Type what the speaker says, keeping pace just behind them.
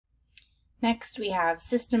Next, we have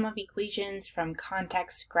system of equations from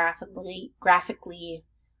context graphically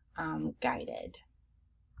guided.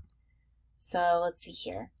 So let's see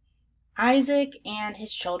here. Isaac and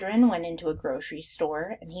his children went into a grocery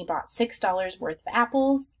store and he bought $6 worth of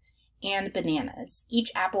apples and bananas.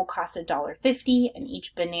 Each apple cost $1.50 and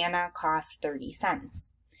each banana cost 30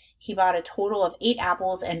 cents. He bought a total of 8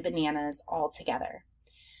 apples and bananas altogether.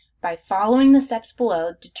 By following the steps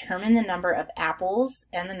below, determine the number of apples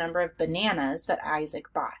and the number of bananas that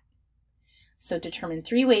Isaac bought. So determine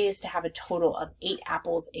 3 ways to have a total of 8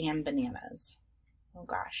 apples and bananas. Oh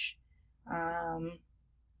gosh.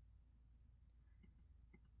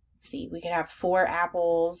 Let's see, we could have 4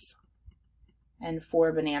 apples and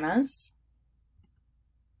 4 bananas,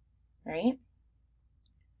 right?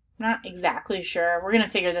 I'm not exactly sure. We're going to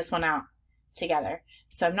figure this one out together.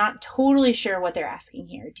 So I'm not totally sure what they're asking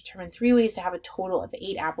here. Determine 3 ways to have a total of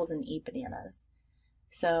 8 apples and 8 bananas.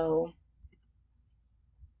 So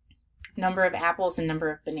number of apples and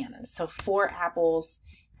number of bananas. So 4 apples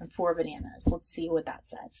and 4 bananas. Let's see what that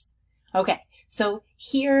says. Okay, so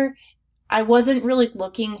here I wasn't really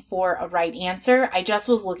looking for a right answer. I just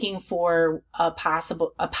was looking for a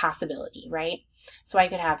possibility, right? So I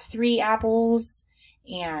could have 3 apples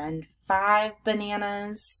and 5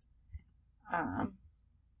 bananas. How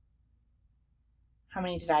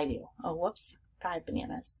many did I do? Oh, whoops, 5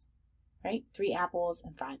 bananas, right? 3 apples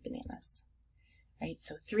and 5 bananas, right?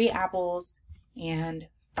 So 3 apples and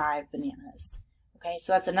 5 bananas. Okay,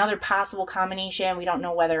 so that's another possible combination. We don't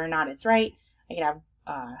know whether or not it's right.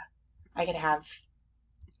 I could have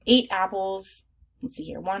 8 apples. Let's see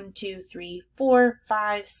here, 1, 2, 3, 4,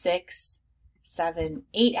 5, 6, 7,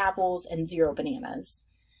 8 apples and 0 bananas.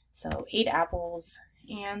 So 8 apples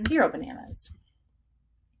and 0 bananas.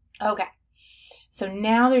 Okay, so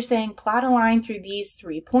now they're saying plot a line through these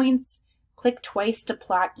 3 points. Click twice to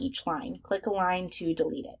plot each line. Click a line to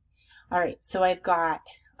delete it. All right, so I've got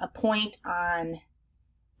a point on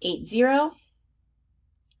 8, 0.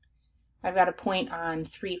 I've got a point on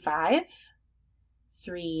 3, 5.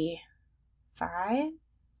 3, 5.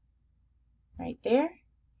 Right there.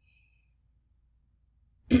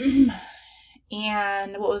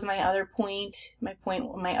 And what was my other point? My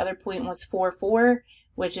other point was 4, 4,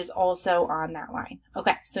 which is also on that line.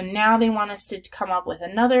 Okay, so now they want us to come up with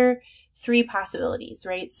another 3 possibilities,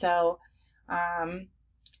 right? So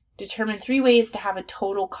determine 3 ways to have a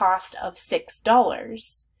total cost of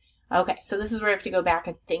 $6. Okay, so this is where I have to go back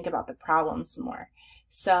and think about the problem some more.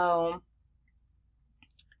 So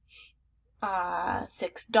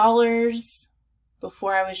 $6.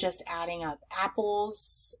 Before I was just adding up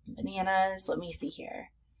apples, bananas. Let me see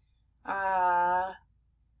here. I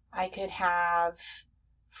could have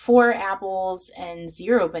 4 apples and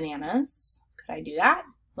 0 bananas. Could I do that?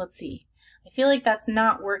 Let's see. I feel like that's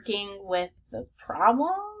not working with the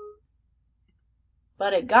problem,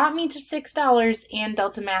 but it got me to $6 and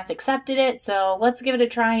Delta Math accepted it. So let's give it a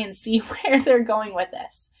try and see where they're going with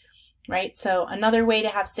this, right? So another way to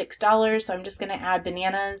have $6. So I'm just going to add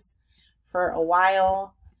bananas for a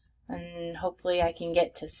while, and hopefully I can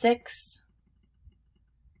get to 6.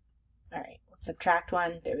 All right, let's subtract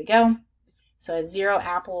 1. There we go. So I had 0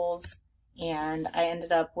 apples, and I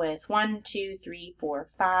ended up with 1, 2, 3, 4,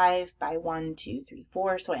 5 by 1, 2, 3,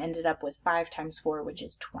 4. So I ended up with 5 times 4, which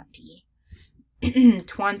is 20.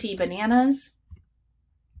 20 bananas.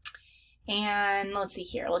 And let's see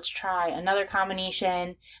here. Let's try another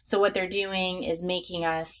combination. So what they're doing is making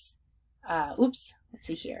us, let's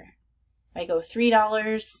see here. I go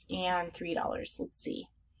 $3 and $3. Let's see.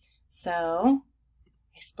 So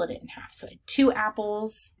I split it in half. So I had 2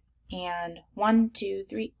 apples and 1, 2,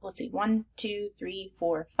 3. Let's see. 1, 2, 3,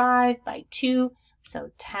 4, 5 by 2.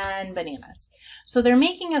 So 10 bananas. So they're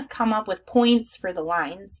making us come up with points for the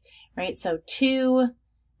lines, right? So 2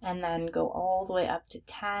 and then go all the way up to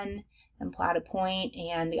 10 and plot a point.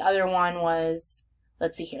 And the other one was,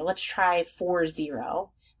 let's see here. Let's try 4,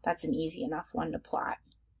 0. That's an easy enough one to plot.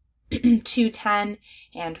 2, 10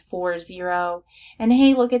 and 4, 0. And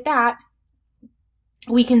hey, look at that.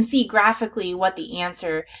 We can see graphically what the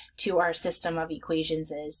answer to our system of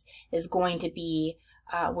equations is going to be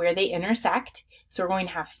where they intersect. So we're going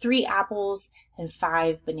to have 3 apples and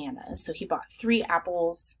 5 bananas. So he bought 3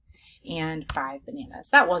 apples and 5 bananas.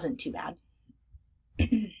 That wasn't too bad.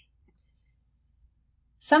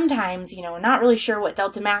 Sometimes, you know, not really sure what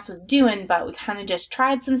Delta Math was doing, but we kind of just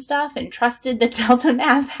tried some stuff and trusted that Delta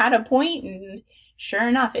Math had a point, and sure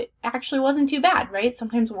enough, it actually wasn't too bad, right?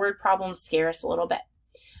 Sometimes word problems scare us a little bit.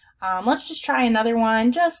 Let's just try another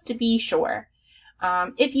one just to be sure.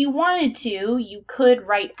 If you wanted to, you could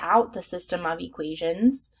write out the system of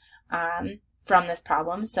equations from this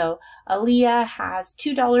problem. So Aaliyah has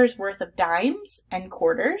 $2 worth of dimes and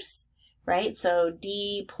quarters, right? So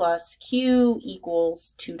D plus Q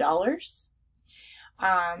equals $2.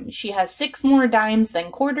 She has 6 more dimes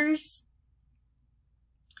than quarters.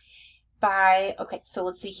 Okay, so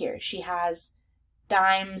let's see here. She has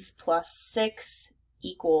dimes plus 6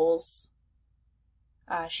 equals,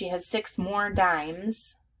 she has 6 more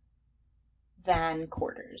dimes than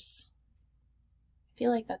quarters. I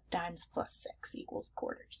feel like that's dimes plus 6 equals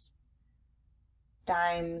quarters.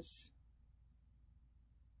 Dimes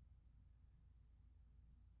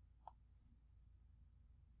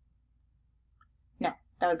no,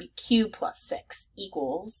 that would be Q plus 6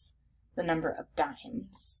 equals the number of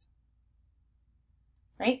dimes,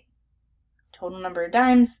 right? Total number of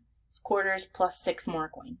dimes is quarters plus 6 more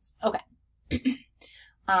coins. Okay.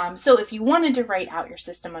 So if you wanted to write out your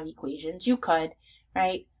system of equations, you could,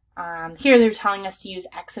 right? Here they're telling us to use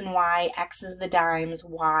X and Y. X is the dimes,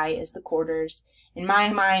 Y is the quarters. In my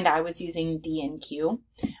mind, I was using D and Q.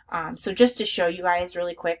 So just to show you guys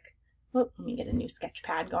really quick, let me get a new sketch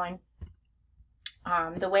pad going.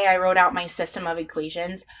 The way I wrote out my system of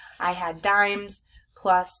equations, I had dimes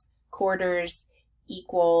plus quarters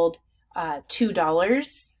equaled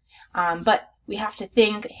 $2. But we have to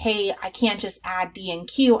think, hey, I can't just add D and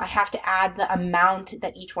Q. I have to add the amount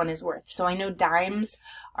that each one is worth. So I know dimes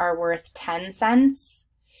are worth 10 cents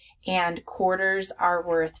and quarters are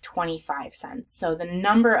worth 25 cents. So the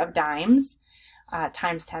number of dimes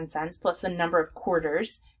times 10 cents plus the number of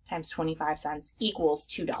quarters times 25 cents equals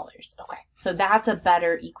 $2. Okay, so that's a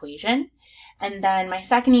better equation. And then my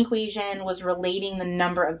second equation was relating the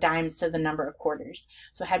number of dimes to the number of quarters.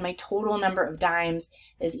 So I had my total number of dimes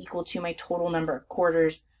is equal to my total number of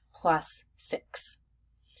quarters plus 6.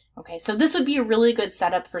 Okay, so this would be a really good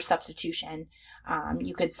setup for substitution.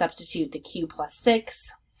 You could substitute the Q plus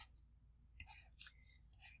 6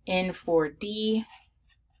 in for D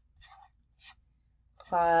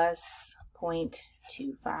plus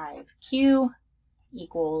 0.25Q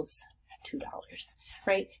equals $2,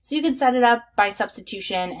 right? So you could set it up by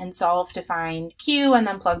substitution and solve to find Q and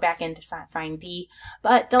then plug back in to find D.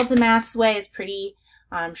 But Delta Math's way is pretty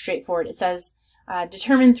straightforward. It says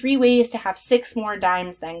determine 3 ways to have 6 more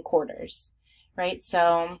dimes than quarters, right?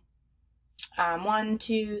 So 1,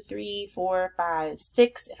 2, 3, 4, 5,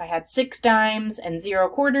 6. If I had 6 dimes and 0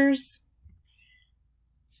 quarters,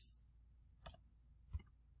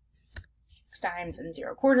 6 dimes and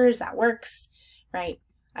 0 quarters, that works, right?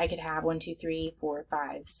 I could have 1, 2, 3, 4,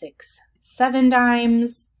 5, 6, 7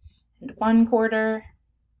 dimes and 1 quarter,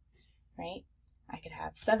 right? I could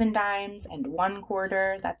have 7 dimes and 1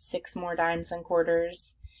 quarter. That's 6 more dimes than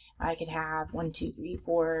quarters. I could have 1, 2, 3,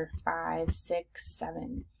 4, 5, 6,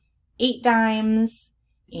 7, 8 dimes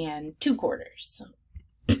and 2 quarters,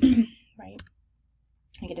 right?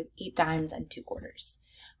 I could have 8 dimes and 2 quarters.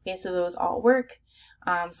 Okay, so those all work.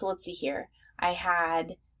 So let's see here. I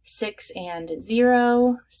had 6 and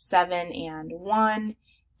 0, 7 and 1,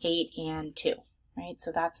 8 and 2, right?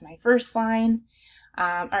 So that's my first line.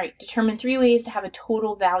 All right, determine 3 ways to have a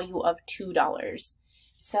total value of $2.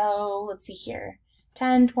 So let's see here.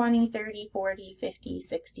 10, 20, 30, 40, 50,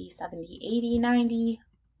 60, 70, 80, 90,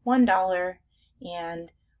 $1,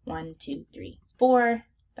 and 1, 2, 3, 4.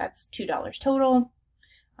 That's $2 total.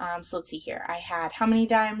 So let's see here. I had how many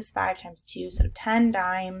dimes? 5 times 2, so 10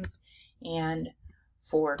 dimes, and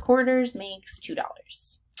 4 quarters makes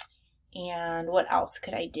 $2. And what else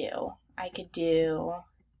could I do? I could do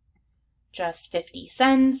just 50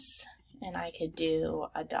 cents, and I could do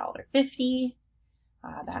 $1.50.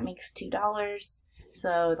 That makes $2.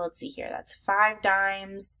 So let's see here. That's 5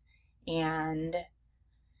 dimes and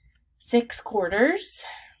 6 quarters.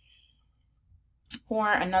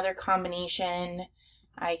 Or another combination,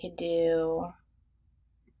 I could do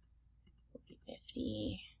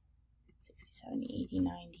 50, 60, 70, 80,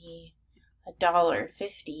 90,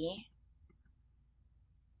 $1.50,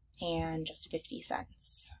 and just 50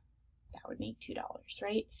 cents. That would make $2,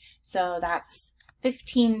 right? So that's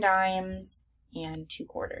 15 dimes and 2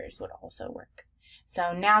 quarters would also work.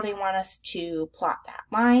 So now they want us to plot that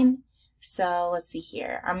line. So let's see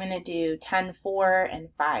here. I'm going to do 10, 4, and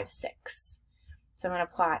 5, 6. So I'm going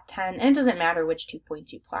to plot 10, and it doesn't matter which 2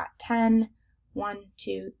 points you plot. 10, 1,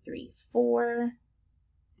 2, 3, 4,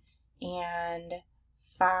 and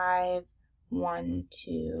 5, 1,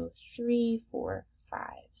 2, 3, 4, 5,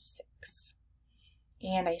 6.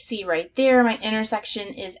 And I see right there my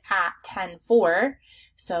intersection is at 10, 4.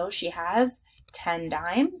 So she has 10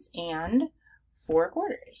 dimes and 4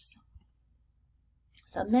 quarters.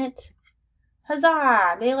 Submit.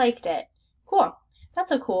 Huzzah! They liked it. Cool.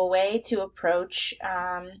 That's a cool way to approach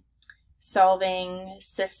solving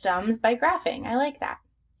systems by graphing. I like that.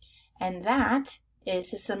 And that is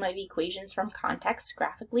System of Equations from Context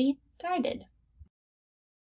Graphically Guided.